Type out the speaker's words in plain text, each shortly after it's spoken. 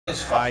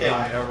I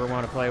don't ever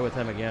want to play with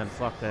him again.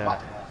 Fuck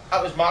that.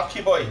 That was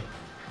Marky Boy.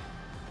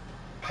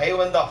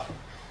 Highlander.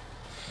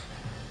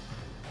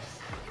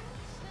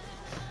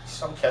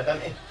 Some kid,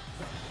 isn't he?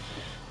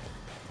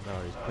 No,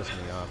 he's pissing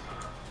me off.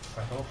 I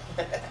know.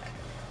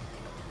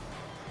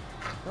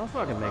 Don't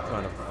fucking make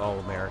fun of all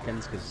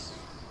Americans, because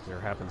there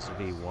happens to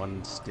be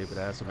one stupid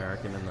ass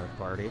American in the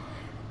party.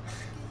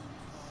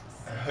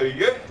 Who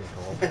you?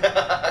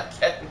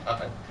 Kidding,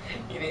 man.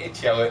 You need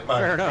to chill it,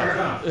 man. Fair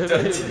enough.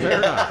 Fair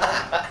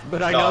enough.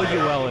 But I know you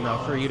well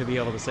enough for you to be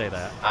able to say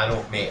that. I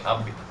know, mate.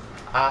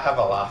 I have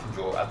a laughing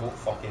joke. I don't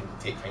fucking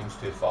take things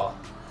too far.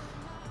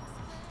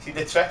 See,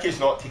 the trick is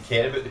not to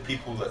care about the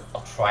people that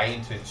are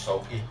trying to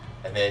insult you,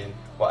 and then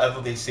whatever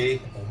they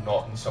say will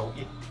not insult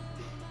you.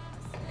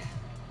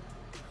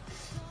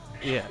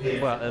 Yeah,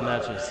 well, and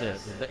that's just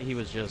it. He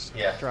was just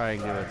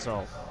trying to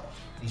insult.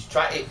 He's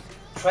trying to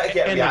get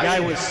a and reaction. The guy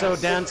was so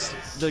dense.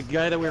 The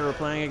guy that we were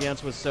playing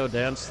against was so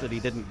dense that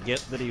he didn't get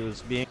that he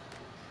was being.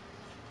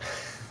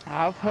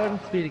 I've heard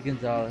of Speedy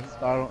Gonzalez,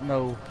 but I don't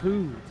know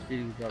who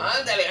Speedy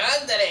Gonzalez.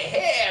 Andale,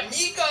 hey,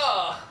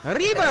 amigo!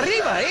 Arriba,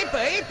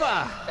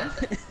 epa.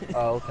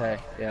 Oh, okay,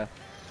 yeah.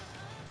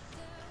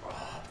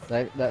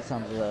 That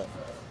sums it up.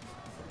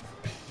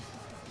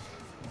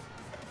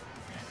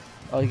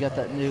 Oh, you got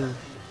that new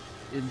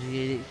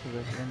MG80 for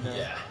the window?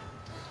 Yeah.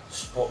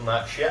 Spotting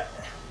that shit.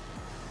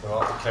 With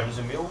all the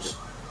Cruisin wheels.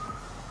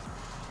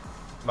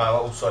 My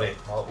little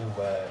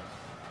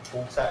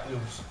full tack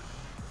wheels.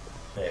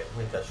 Yeah,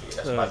 wait till I show you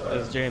this. So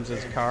is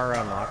James's car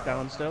on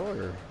lockdown still, or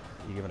are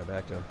you giving it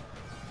back to him?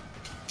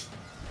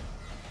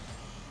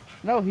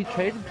 No, he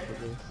traded for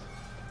this.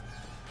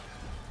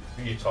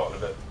 Who are you talking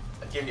about?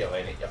 I gave you a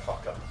line, you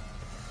fucker.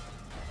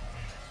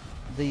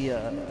 The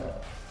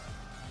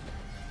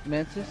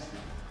Mantis,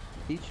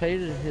 he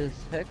traded his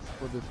Hex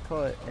for this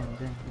car and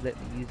then he let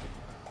me use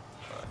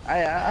it.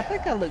 I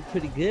think I look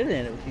pretty good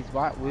in it with these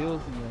white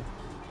wheels and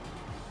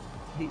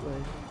the heat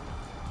wave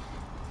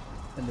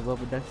and the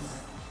rubber ducky.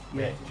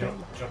 Yeah, jump.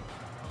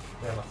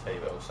 Where my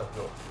favourite else I've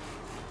got?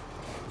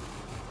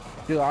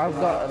 Dude, I've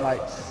got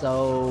like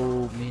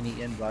so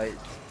many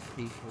invites,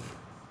 people.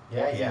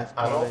 Yeah,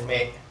 I know,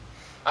 mate.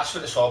 That's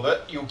what it's all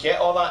about. You'll get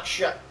all that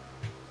shit.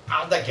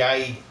 I had a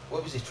guy,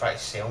 what was he trying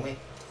to sell me?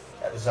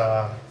 It was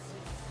a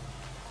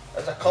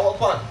coloured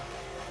one.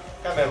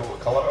 I can't remember what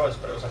colour it was,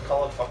 but it was a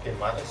coloured fucking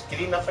Mantis.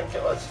 Green, I think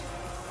it was.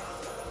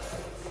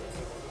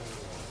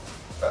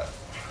 But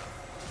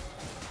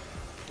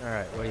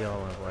alright, what y'all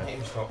want to play?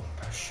 name's not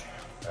Push.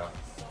 Yeah.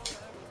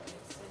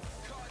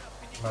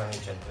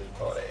 Manage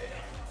inventory.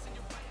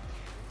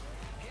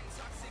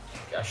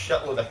 Get a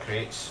shitload of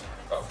crates,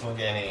 but I've not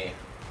got any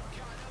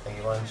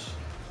thingy ones.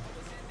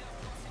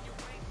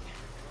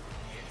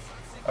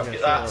 I've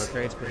got that.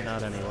 Crates, but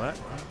not any what?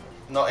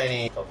 Not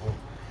any.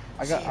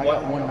 I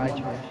got one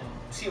nitro.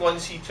 C1,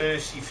 C2,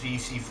 C3,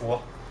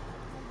 C4.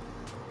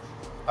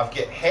 I've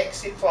got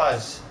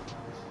Hexaplas.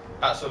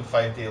 That's on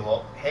 5-day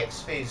lock.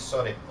 Hex phase,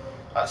 sorry.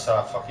 That's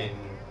a fucking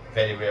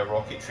very rare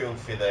rocket trail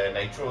for the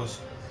nitros.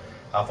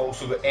 I've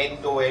also got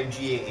Endo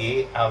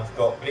MG88. I've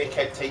got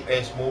Breakout Type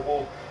S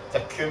Mobile.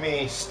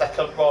 Takumi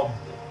Sticker Bomb.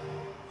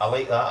 I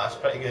like that, that's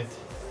pretty good.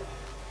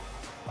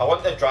 I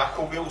want the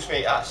Draco wheels,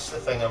 mate. That's the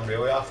thing I'm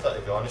really after,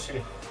 to be honest with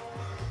you.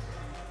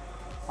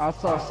 I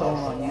saw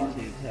someone on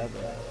YouTube have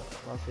a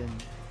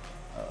fucking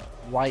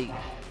white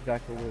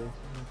Draco wheels.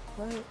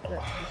 What? That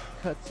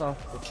just cuts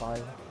off the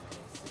fire.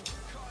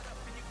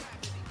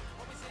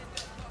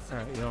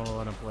 Alright, you don't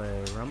want to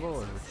play Rumble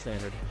or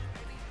Standard?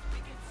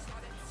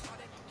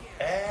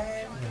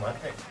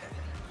 Manic.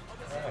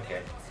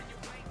 Okay.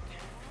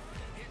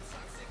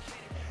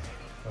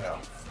 Well.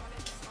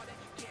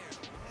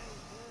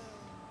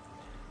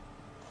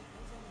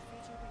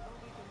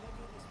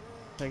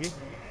 Thank you.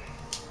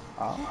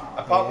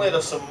 Apparently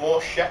there's some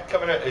more shit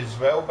coming out as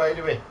well, by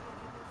the way.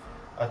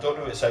 I don't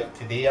know if it's out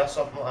today or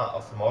something like that,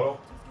 or tomorrow.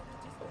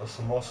 But there's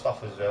some more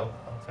stuff as well,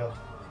 I've heard.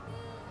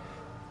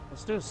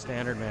 Let's do a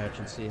standard match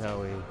and see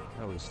how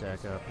we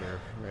stack up here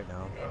right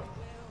now.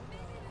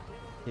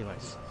 He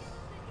likes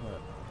what,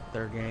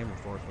 third game or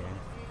fourth game?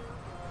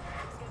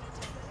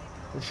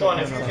 Sean,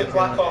 if you get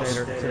Black Ops,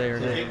 if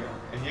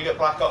you get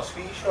Black Ops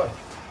 3, Sean?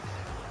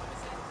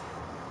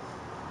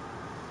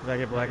 Did I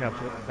get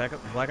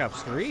Black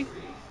Ops 3?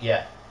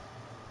 Yeah.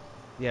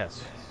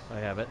 Yes, I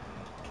have it.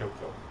 Cool.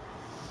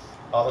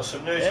 Oh, there's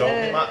some new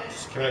zombie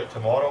maps coming out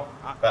tomorrow,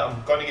 but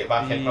I'm going to get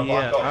back into my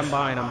Black Ops. I'm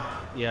buying them.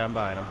 Yeah, I'm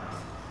buying them.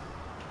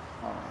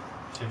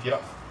 So if you're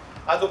up,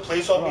 I don't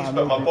play zombies,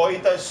 but my boy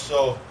does,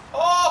 so...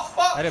 Oh,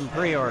 fuck! I didn't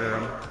pre-order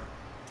them.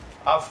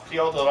 I've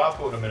pre-ordered, I've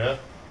got them now.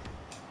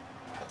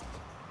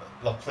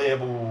 They're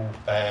playable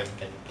in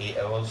 8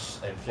 hours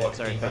and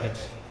 40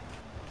 minutes.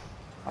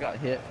 I got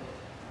hit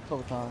a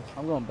couple times.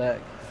 I'm going back.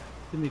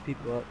 Too many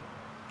people up.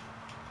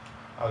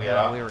 Oh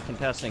yeah. We were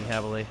contesting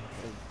heavily.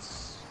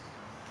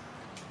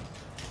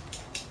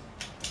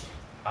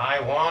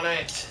 I want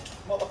it,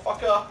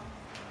 motherfucker.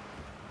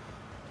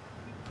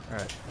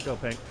 Alright, go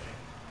Pink.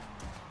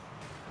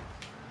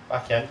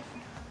 Back in.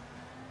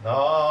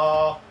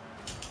 No.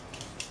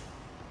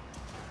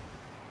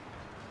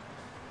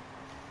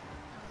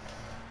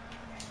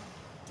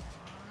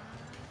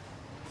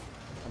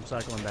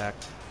 cycling back.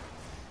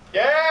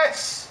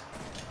 Yes!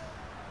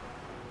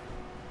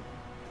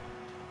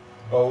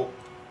 Oh.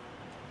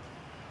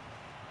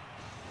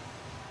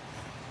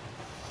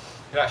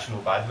 You're actually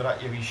not bad with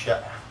that, you wee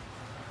shit.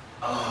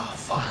 Oh,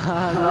 fuck.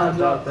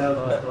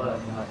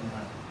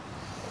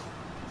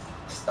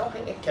 Still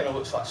think it kind of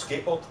looks like a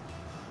skateboard.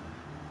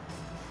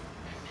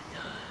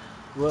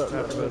 What?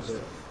 After boost.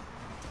 Yep.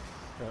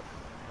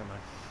 Never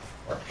mind.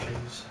 Work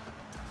shoes.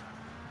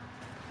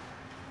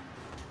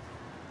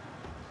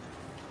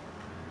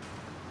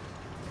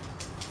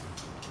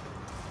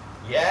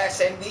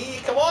 Yes,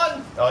 MD, come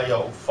on! Oh, you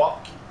little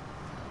fuck.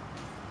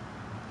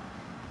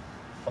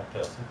 Fuck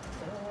person.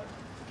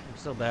 I'm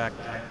still back.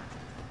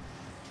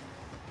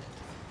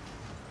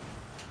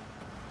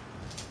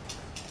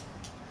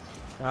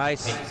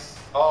 Nice.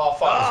 Oh,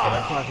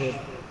 fuck. Not hit.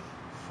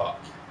 Fuck.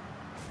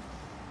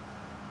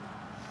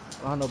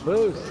 On the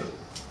boost.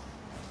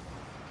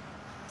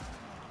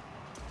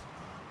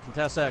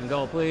 Contest that and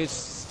goal,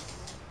 please.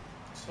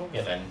 So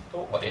get in.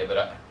 Don't worry about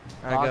it.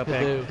 Alright, go,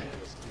 Pig.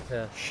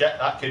 Yeah. Shit,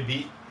 that could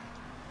be.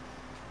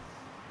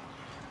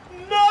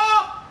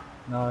 No!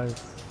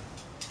 Nice.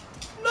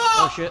 No!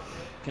 Oh shit.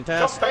 Jump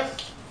Contest. pink.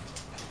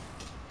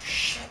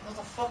 Shit,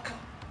 motherfucker.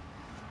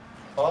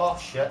 Oh,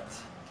 shit.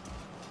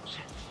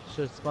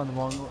 Should have spun the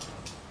wrong way.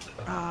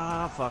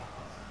 Ah, fuck.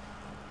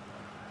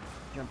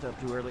 Jumped up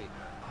too early.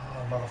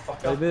 Oh,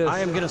 motherfucker. They I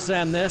am gonna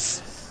send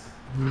this.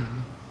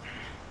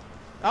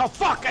 Oh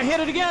fuck! I hit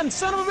it again,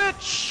 son of a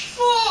bitch!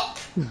 Fuck!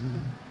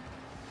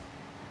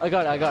 I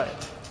got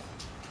it.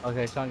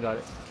 Okay, Sean got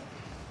it.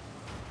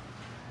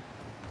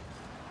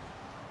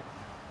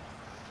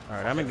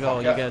 Alright, I'm in goal,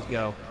 you guys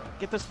go.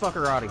 Get this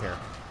fucker out of here.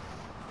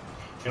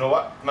 You know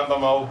what? Remember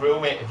my old rule,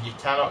 mate? If you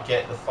cannot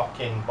get the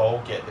fucking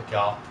ball, get the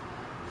car.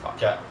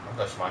 Fuck it. I'm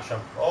gonna smash him.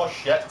 Oh,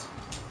 shit.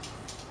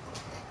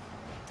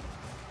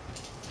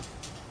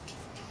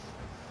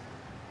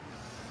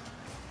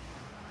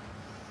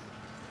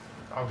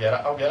 I'll get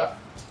it. I'll get it.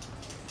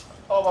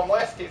 Oh, I'm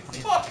lefty.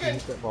 Fucking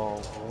Use that ball.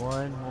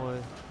 One more.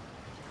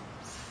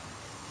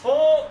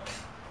 fuck.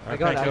 I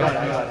got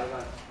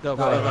it. Go, Oh, go,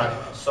 go.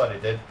 man. Sorry,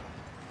 dude.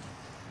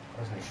 I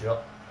wasn't sure.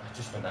 I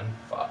just went in.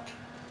 Fuck.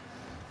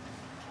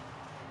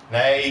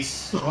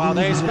 Nice. Wow,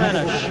 they spent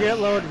a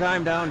shitload of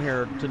time down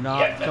here to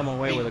not Yeah, come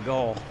away with a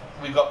goal.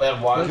 We got there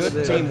once.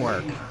 Good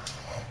teamwork.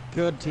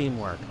 Good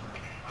teamwork.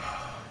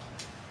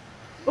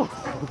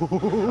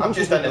 I'm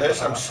just in the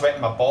house. I'm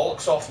sweating my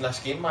bollocks off in this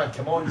game, man.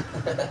 Come on.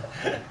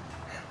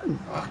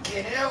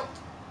 Fucking hell.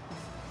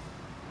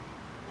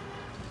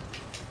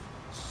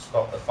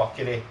 Stop the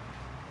fuckery.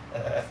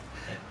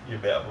 You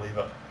better believe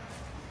it.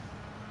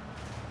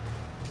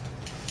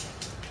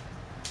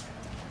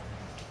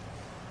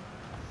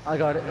 I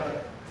got it.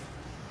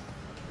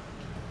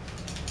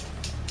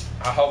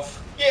 I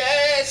have.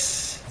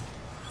 Yes!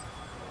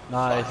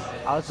 Nice.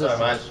 I was just Sorry,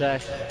 man.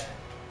 distracted.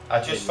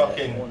 I just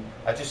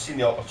seen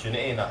the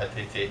opportunity and I had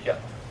to take it.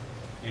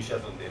 Usually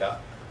I don't do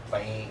that.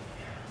 Bang.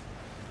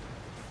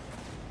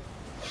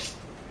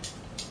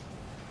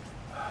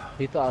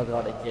 He thought I was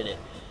gonna get it.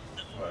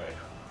 Right.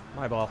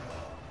 My ball.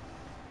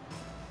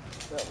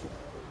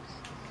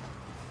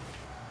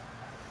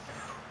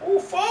 Oh,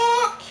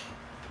 fuck!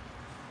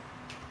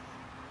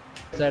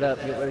 Set up.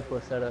 Get ready for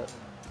a setup.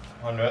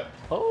 100.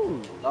 Oh,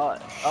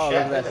 God. Oh, Shit,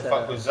 look at what that the setup.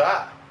 fuck was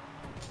that?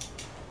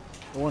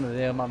 One of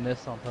them I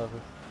missed on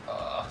purpose.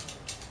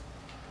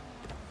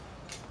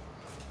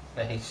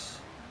 Nice.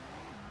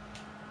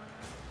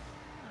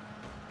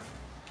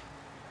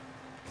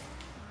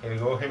 Here we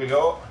go, here we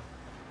go.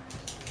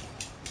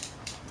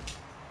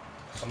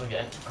 Somebody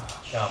get in.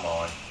 Oh, come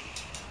on.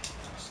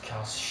 This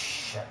car's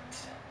shit.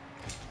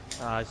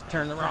 It's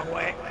turned the wrong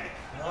way.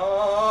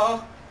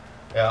 Oh.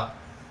 Yeah.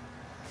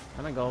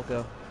 I'm in goal,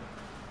 go.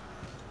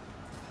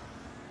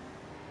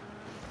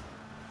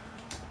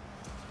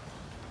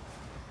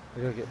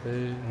 We're gonna get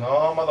booed.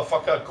 No,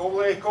 motherfucker.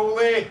 Goalie,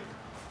 goalie.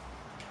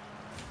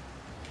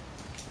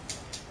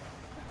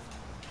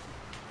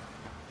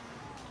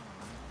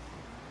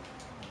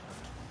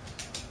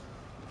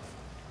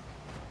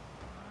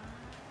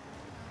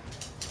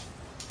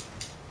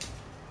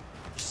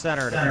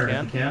 Center it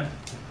if you can.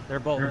 They're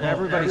both.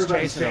 Everybody's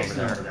chasing over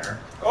there.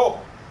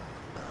 Oh.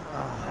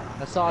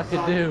 That's all I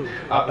could do.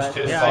 That was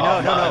too Yeah, far.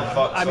 I know, man. no.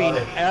 Fuck, I mean,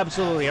 sorry.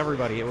 absolutely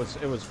everybody. It was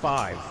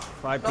five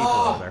people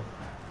over there.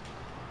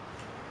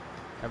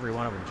 Every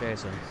one of them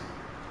chasing.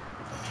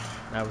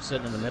 And I was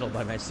sitting in the middle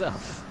by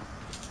myself.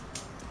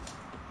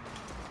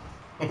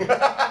 You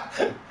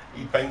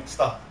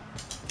pinkster.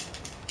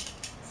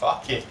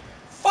 Fuck it.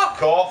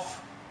 Fuck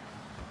off.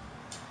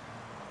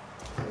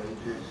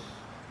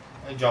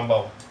 Hey,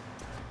 Jumbo.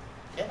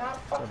 Get that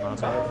fucking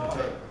back.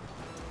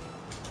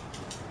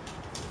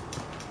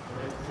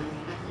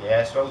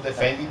 Yes, well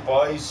defended,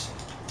 boys.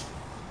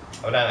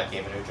 Oh, now that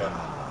game in John.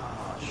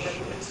 Oh, shit.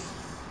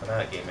 Oh, now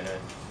that game in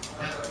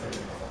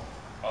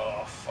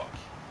Oh, fuck.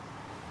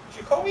 Did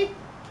you call me?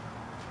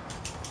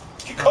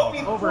 Did you call me?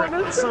 Over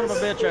it. Son of a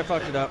bitch, I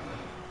fucked it up.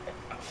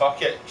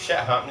 Fuck it. Shit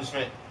happens,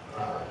 mate.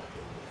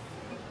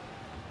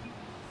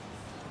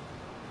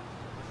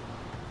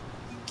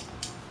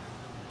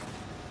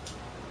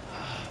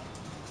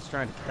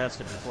 trying to test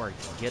it before I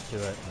could get to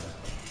it.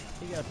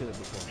 He got to it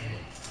before me.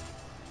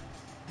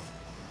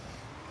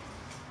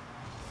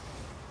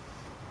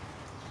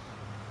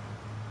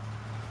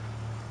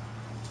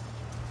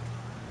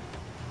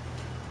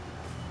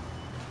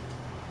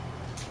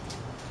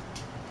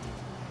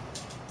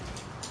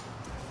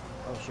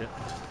 Oh shit.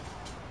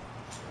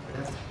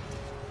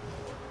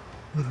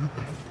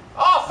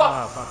 Oh fuck!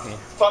 Oh, fuck me.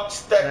 Fuck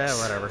sticks! Yeah,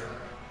 whatever.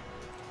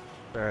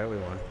 Alright, we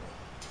won.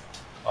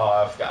 Oh,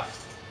 I've got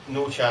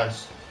no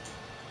chance.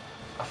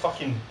 I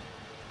fucking...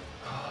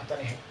 Oh,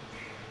 didn't I...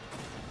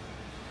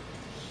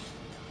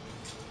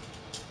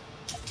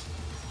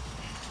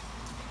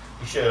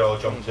 We should have all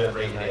jumped to it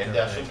right at the end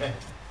there, shouldn't we?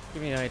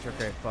 Give me a nitro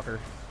crate, fucker.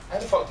 How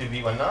the fuck did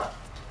we win that?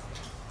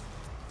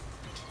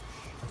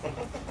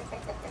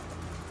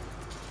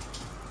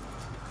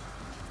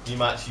 You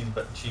might see the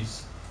bit of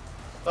cheese.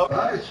 Oh,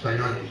 It's fine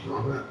on his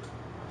moment.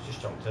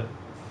 just jumped it.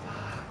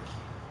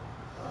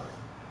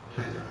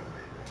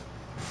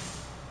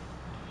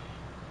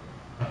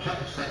 I'm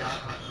trying to stay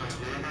out of that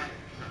same day,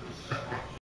 mate.